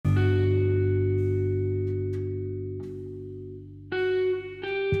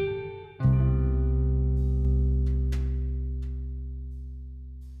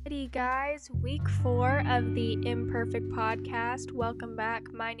guys, week 4 of the Imperfect Podcast. Welcome back.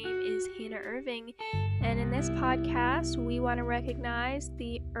 My name is Hannah Irving, and in this podcast, we want to recognize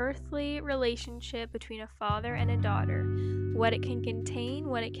the earthly relationship between a father and a daughter, what it can contain,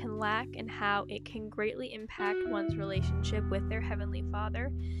 what it can lack, and how it can greatly impact one's relationship with their Heavenly Father.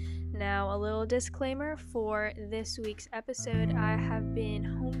 Now, a little disclaimer for this week's episode: I have been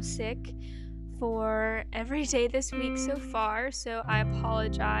homesick for every day this week so far, so I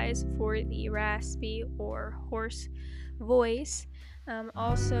apologize for the raspy or hoarse voice.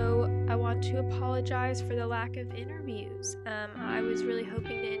 Also, I want to apologize for the lack of interviews. I was really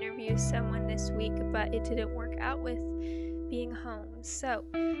hoping to interview someone this week, but it didn't work out with being home. So,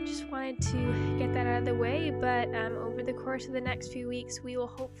 just wanted to get that out of the way, but over the course of the next few weeks, we will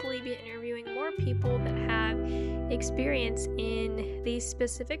hopefully be interviewing more people that have experience in these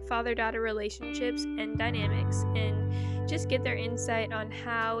specific father-daughter relationships and dynamics, and just get their insight on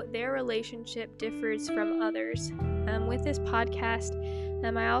how their relationship differs from others. With this podcast,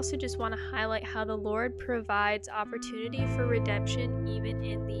 I also just want to highlight how the Lord provides opportunity for redemption even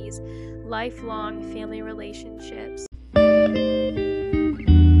in these lifelong family relationships.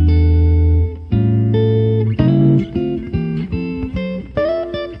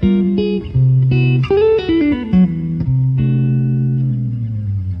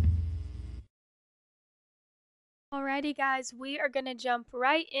 Alrighty guys, we are going to jump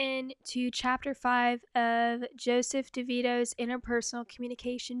right into chapter 5 of Joseph Devito's Interpersonal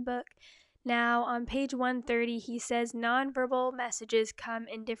Communication Book. Now on page 130 he says nonverbal messages come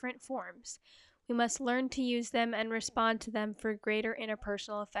in different forms. We must learn to use them and respond to them for greater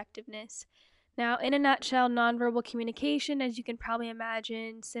interpersonal effectiveness. Now in a nutshell, nonverbal communication, as you can probably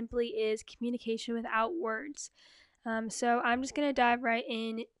imagine, simply is communication without words. So I'm just going to dive right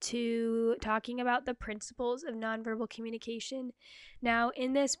into talking about the principles of nonverbal communication. Now,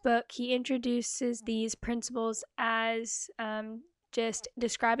 in this book, he introduces these principles as just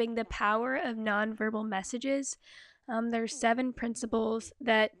describing the power of nonverbal messages. There's 7 principles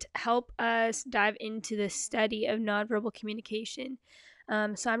that help us dive into the study of nonverbal communication.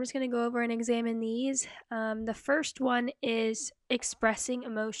 So I'm just going to go over and examine these. The first one is expressing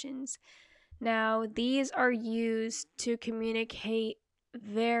emotions. Now, these are used to communicate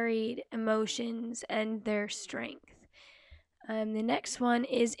varied emotions and their strength. The next one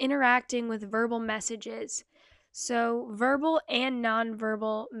is interacting with verbal messages. So, verbal and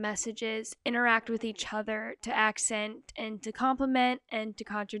nonverbal messages interact with each other to accent and to complement and to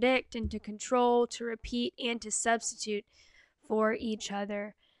contradict and to control, to repeat, and to substitute for each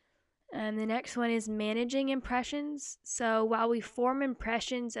other. The next one is managing impressions. So while we form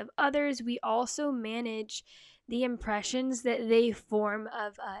impressions of others, we also manage the impressions that they form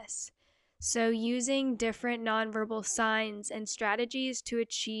of us. So using different nonverbal signs and strategies to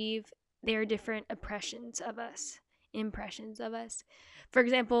achieve their different impressions of us. For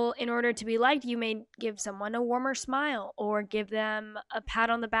example, in order to be liked, you may give someone a warmer smile or give them a pat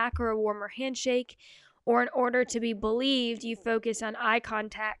on the back or a warmer handshake. Or in order to be believed, you focus on eye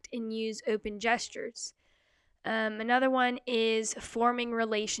contact and use open gestures. Another one is forming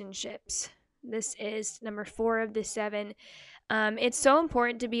relationships. This is number 4 of the 7. It's so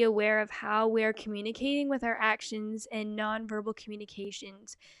important to be aware of how we're communicating with our actions and nonverbal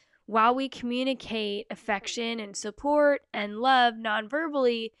communications. While we communicate affection and support and love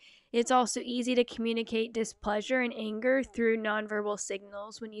nonverbally, it's also easy to communicate displeasure and anger through nonverbal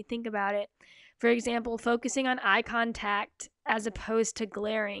signals when you think about it. For example, focusing on eye contact as opposed to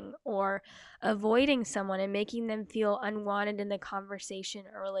glaring, or avoiding someone and making them feel unwanted in the conversation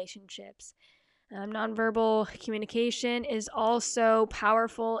or relationships. Nonverbal communication is also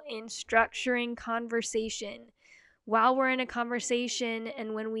powerful in structuring conversation. While we're in a conversation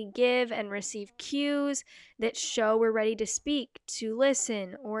and when we give and receive cues that show we're ready to speak, to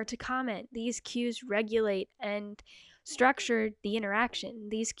listen, or to comment, these cues regulate and structure the interaction.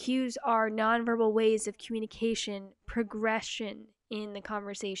 These cues are nonverbal ways of communication, progression in the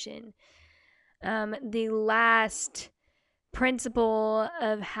conversation. The last principle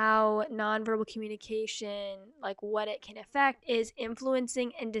of how nonverbal communication, like what it can affect, is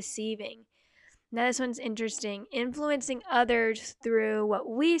influencing and deceiving. Now this one's interesting. Influencing others through what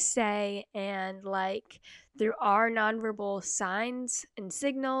we say and through our nonverbal signs and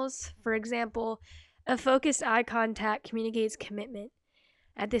signals. For example, a focused eye contact communicates commitment.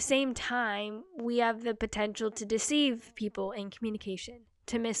 At the same time, we have the potential to deceive people in communication,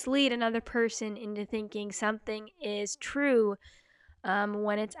 to mislead another person into thinking something is true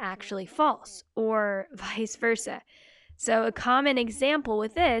when it's actually false, or vice versa. So a common example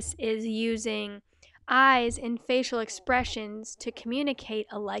with this is using eyes and facial expressions to communicate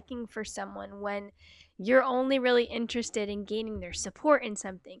a liking for someone when you're only really interested in gaining their support in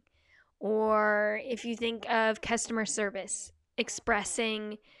something. Or if you think of customer service,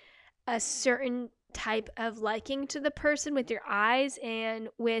 expressing a certain type of liking to the person with your eyes and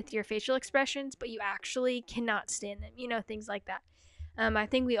with your facial expressions, but you actually cannot stand them, things like that. I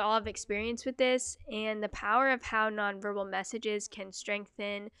think we all have experience with this, and the power of how nonverbal messages can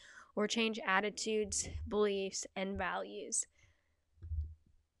strengthen or change attitudes, beliefs, and values.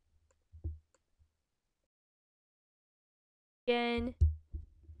 Again,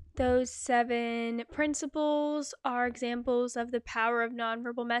 those 7 principles are examples of the power of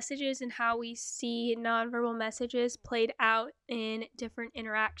nonverbal messages and how we see nonverbal messages played out in different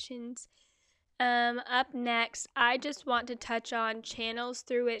interactions. Up next, I just want to touch on channels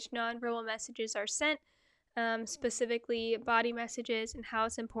through which nonverbal messages are sent, specifically body messages, and how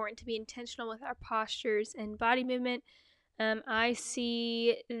it's important to be intentional with our postures and body movement. I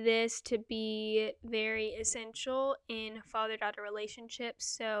see this to be very essential in father-daughter relationships.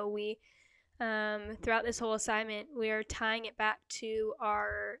 So we, throughout this whole assignment, we are tying it back to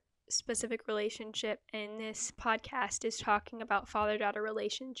our specific relationship, and this podcast is talking about father-daughter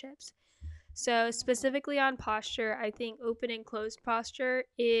relationships. So specifically on posture, I think open and closed posture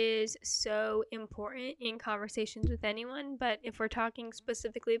is so important in conversations with anyone. But if we're talking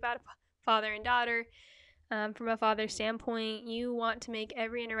specifically about father and daughter, from a father's standpoint, you want to make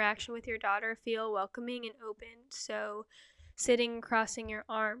every interaction with your daughter feel welcoming and open. So sitting, crossing your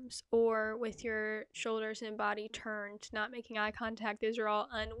arms, or with your shoulders and body turned, not making eye contact, those are all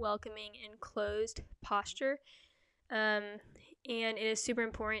unwelcoming and closed posture. And it is super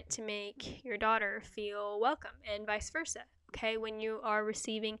important to make your daughter feel welcome, and vice versa. Okay, when you are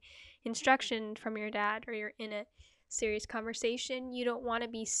receiving instruction from your dad or you're in a serious conversation, you don't want to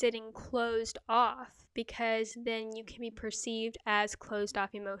be sitting closed off, because then you can be perceived as closed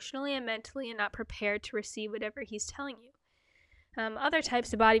off emotionally and mentally and not prepared to receive whatever he's telling you. Other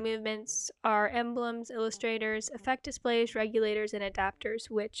types of body movements are emblems, illustrators, effect displays, regulators, and adapters,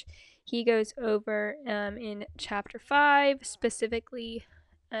 which he goes over in chapter 5, specifically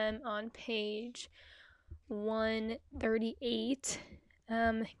on page 138.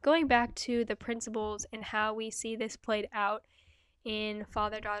 Going back to the principles and how we see this played out in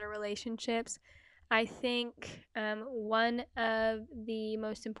father-daughter relationships, I think one of the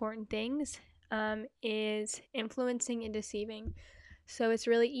most important things is influencing and deceiving. So it's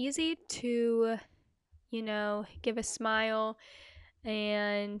really easy to, give a smile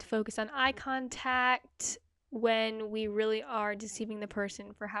and focus on eye contact when we really are deceiving the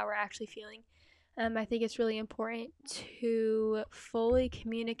person for how we're actually feeling. I think it's really important to fully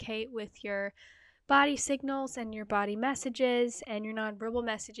communicate with your body signals and your body messages and your nonverbal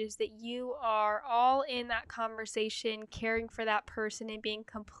messages that you are all in that conversation, caring for that person and being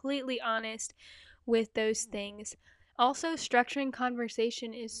completely honest with those things. Also, structuring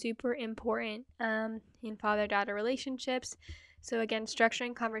conversation is super important in father-daughter relationships. So again,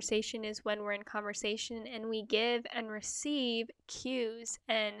 structuring conversation is when we're in conversation and we give and receive cues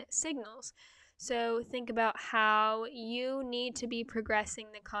and signals. So think about how you need to be progressing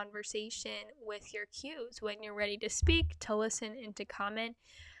the conversation with your cues when you're ready to speak, to listen, and to comment.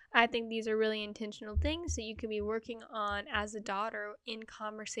 I think these are really intentional things that you can be working on as a daughter in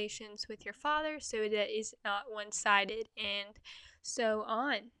conversations with your father, so that is not one-sided and so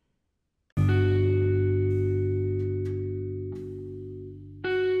on.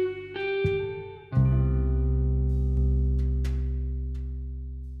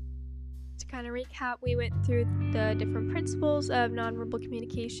 Kind of recap, we went through the different principles of nonverbal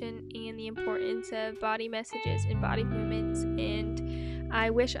communication and the importance of body messages and body movements, and I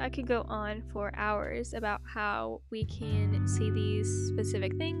wish I could go on for hours about how we can see these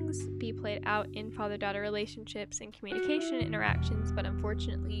specific things be played out in father-daughter relationships and communication interactions, but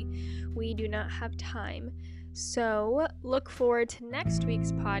unfortunately we do not have time. So look forward to next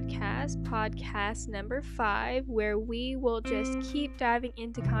week's podcast number 5, where we will just keep diving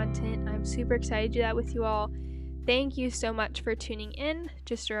into content. I'm super excited to do that with you all. Thank you so much for tuning in.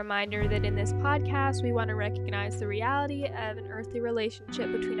 Just a reminder that in this podcast, we want to recognize the reality of an earthly relationship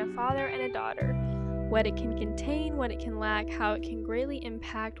between a father and a daughter, what it can contain, what it can lack, how it can greatly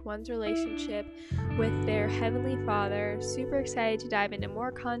impact one's relationship with their heavenly Father. Super excited to dive into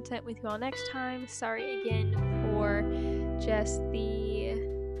more content with you all next time. Sorry again for just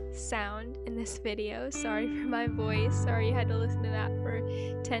the sound in this video. Sorry for my voice. Sorry you had to listen to that for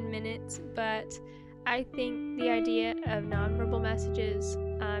 10 minutes. But I think the idea of nonverbal messages,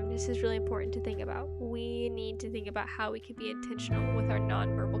 just this is really important to think about. We need to think about how we can be intentional with our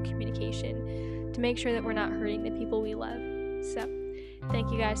nonverbal communication to make sure that we're not hurting the people we love. So,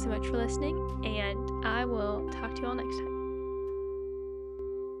 thank you guys so much for listening, and I will talk to you all next time.